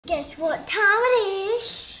Guess what time it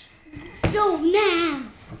is? So now.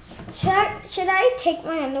 Should I take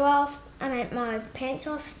my underwear off? I meant my pants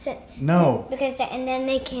off. No. And then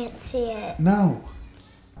they can't see it. No.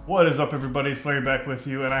 What is up, everybody? It's Larry back with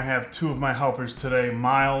you, and I have two of my helpers today,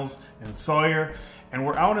 Miles and Sawyer, and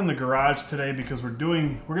we're out in the garage today because we're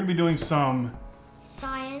going to be doing some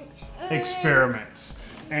science experiments,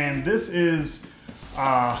 and this is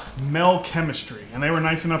Mel Chemistry, and they were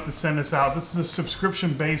nice enough to send this out. This is a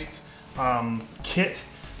subscription-based kit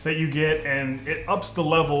that you get, and it ups the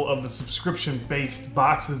level of the subscription-based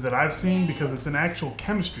boxes that I've seen because it's an actual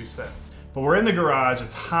chemistry set. But we're in the garage,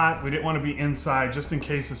 it's hot, we didn't want to be inside just in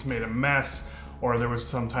case this made a mess or there was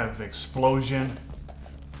some type of explosion.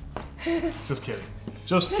 Just kidding.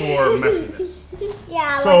 Just for messiness.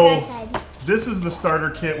 Yeah, so, like I said. This is the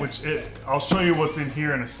starter kit, I'll show you what's in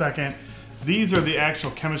here in a second. These are the actual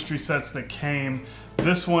chemistry sets that came.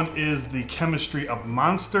 This one is the chemistry of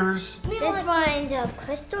monsters. This one's of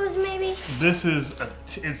crystals, maybe? This is,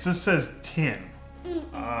 it just says tin.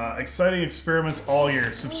 Exciting experiments all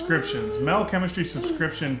year. Subscriptions. Mel Chemistry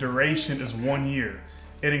subscription duration is 1 year.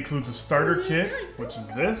 It includes a starter kit, which is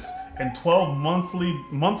this, and 12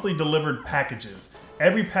 monthly delivered packages.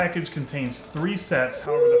 Every package contains 3 sets.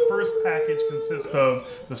 However, the first package consists of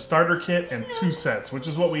the starter kit and 2 sets, which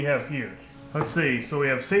is what we have here. Let's see. So we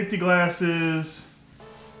have safety glasses,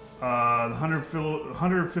 the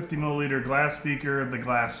 150 milliliter glass beaker, the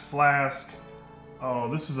glass flask. Oh,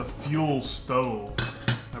 this is a fuel stove,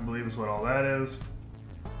 I believe is what all that is.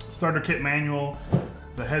 Starter kit manual,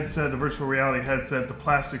 the headset, the virtual reality headset, the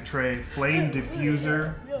plastic tray, flame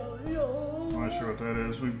diffuser. I'm not sure what that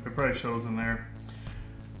is. It probably shows in there.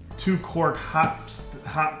 2 cork hot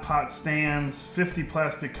pot stands, 50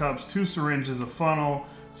 plastic cups, 2 syringes, a funnel,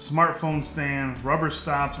 smartphone stand, rubber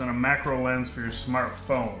stops, and a macro lens for your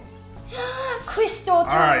smartphone. Crystal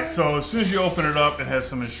time. Alright, so as soon as you open it up, it has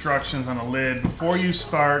some instructions on the lid. Before you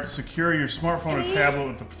start, secure your smartphone or tablet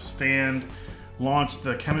with the stand. Launch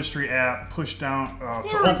the chemistry app. Push down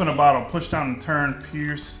to open a bottle. Push down and turn.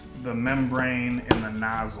 Pierce the membrane in the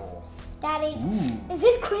nozzle. Daddy, is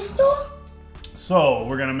this crystal? So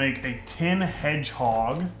we're gonna make a tin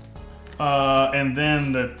hedgehog, and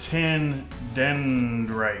then the tin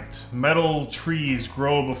dendrite. Metal trees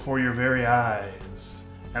grow before your very eyes.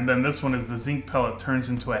 And then this one is the zinc pellet turns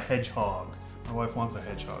into a hedgehog. My wife wants a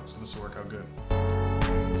hedgehog, so this will work out good.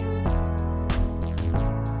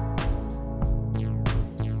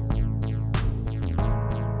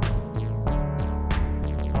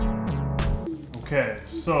 Okay,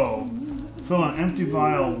 so fill an empty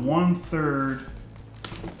vial 1/3.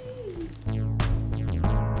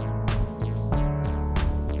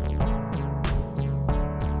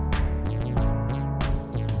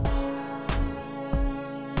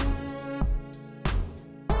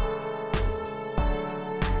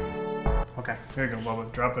 Okay, here you go,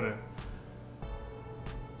 Bubba. Drop it in.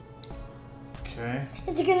 Okay.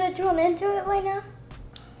 Is it gonna turn into it right now?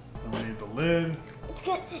 Then we need the lid. It's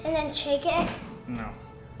gonna, and then shake it? No.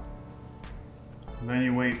 And then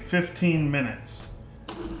you wait 15 minutes.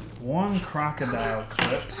 1 crocodile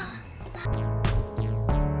clip.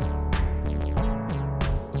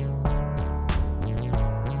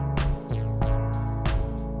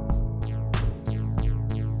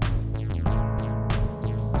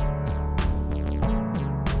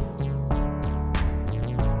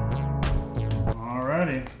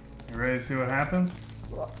 Alrighty. You ready to see what happens?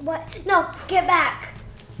 What? No, get back.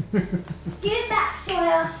 Get back,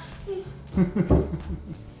 Sawyer.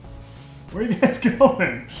 Where are you guys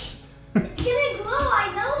going? It's gonna glow,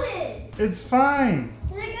 I noticed. It's fine.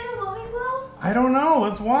 Is it gonna really glow? I don't know.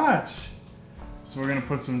 Let's watch. So we're gonna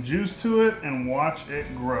put some juice to it and watch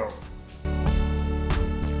it grow.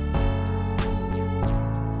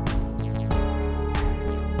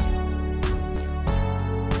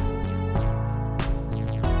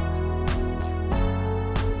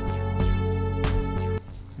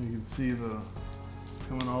 See the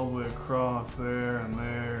coming all the way across there and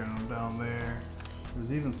down there.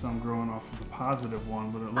 There's even some growing off of the positive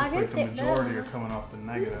one, but it looks like the majority are coming off the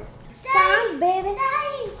negative. Sounds, baby.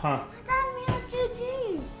 Huh?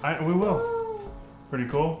 That We will. Pretty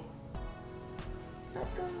cool.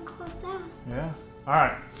 Let's go and close down. Yeah. All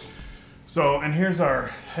right. So, and here's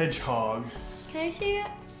our hedgehog. Can I see it?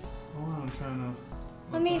 Hold on, I'm trying to.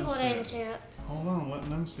 Let me hold it into it. Hold on, I'm letting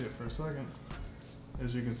them see it for a second.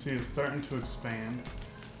 As you can see, it's starting to expand.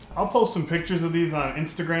 I'll post some pictures of these on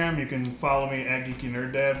Instagram. You can follow me at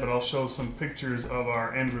GeekyNerdDad, but I'll show some pictures of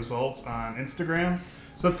our end results on Instagram.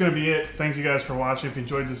 So that's going to be it. Thank you guys for watching. If you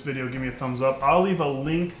enjoyed this video, give me a thumbs up. I'll leave a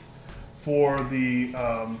link for the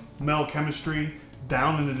Mel Chemistry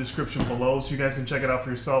down in the description below so you guys can check it out for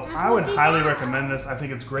yourself. I would highly recommend this. I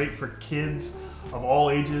think it's great for kids of all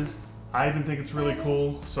ages. I even think it's really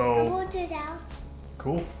cool. So I want it out.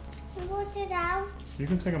 Cool. I want it out. You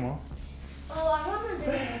can take them off. Oh, I want to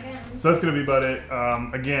do it again. So that's going to be about it.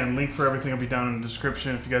 Again, link for everything will be down in the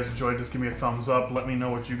description. If you guys enjoyed this, give me a thumbs up. Let me know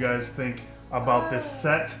what you guys think about this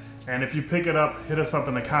set. And if you pick it up, hit us up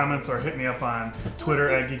in the comments or hit me up on Twitter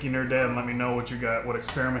at GeekyNerdDad and let me know what you got, what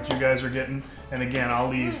experiment you guys are getting. And again, I'll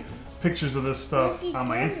leave pictures of this stuff on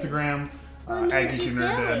my Instagram at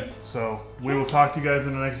GeekyNerdDad. So we will talk to you guys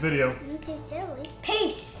in the next video.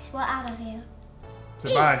 Peace. We're out of here.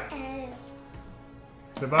 Say bye.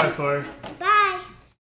 Say bye, Sawyer. Bye.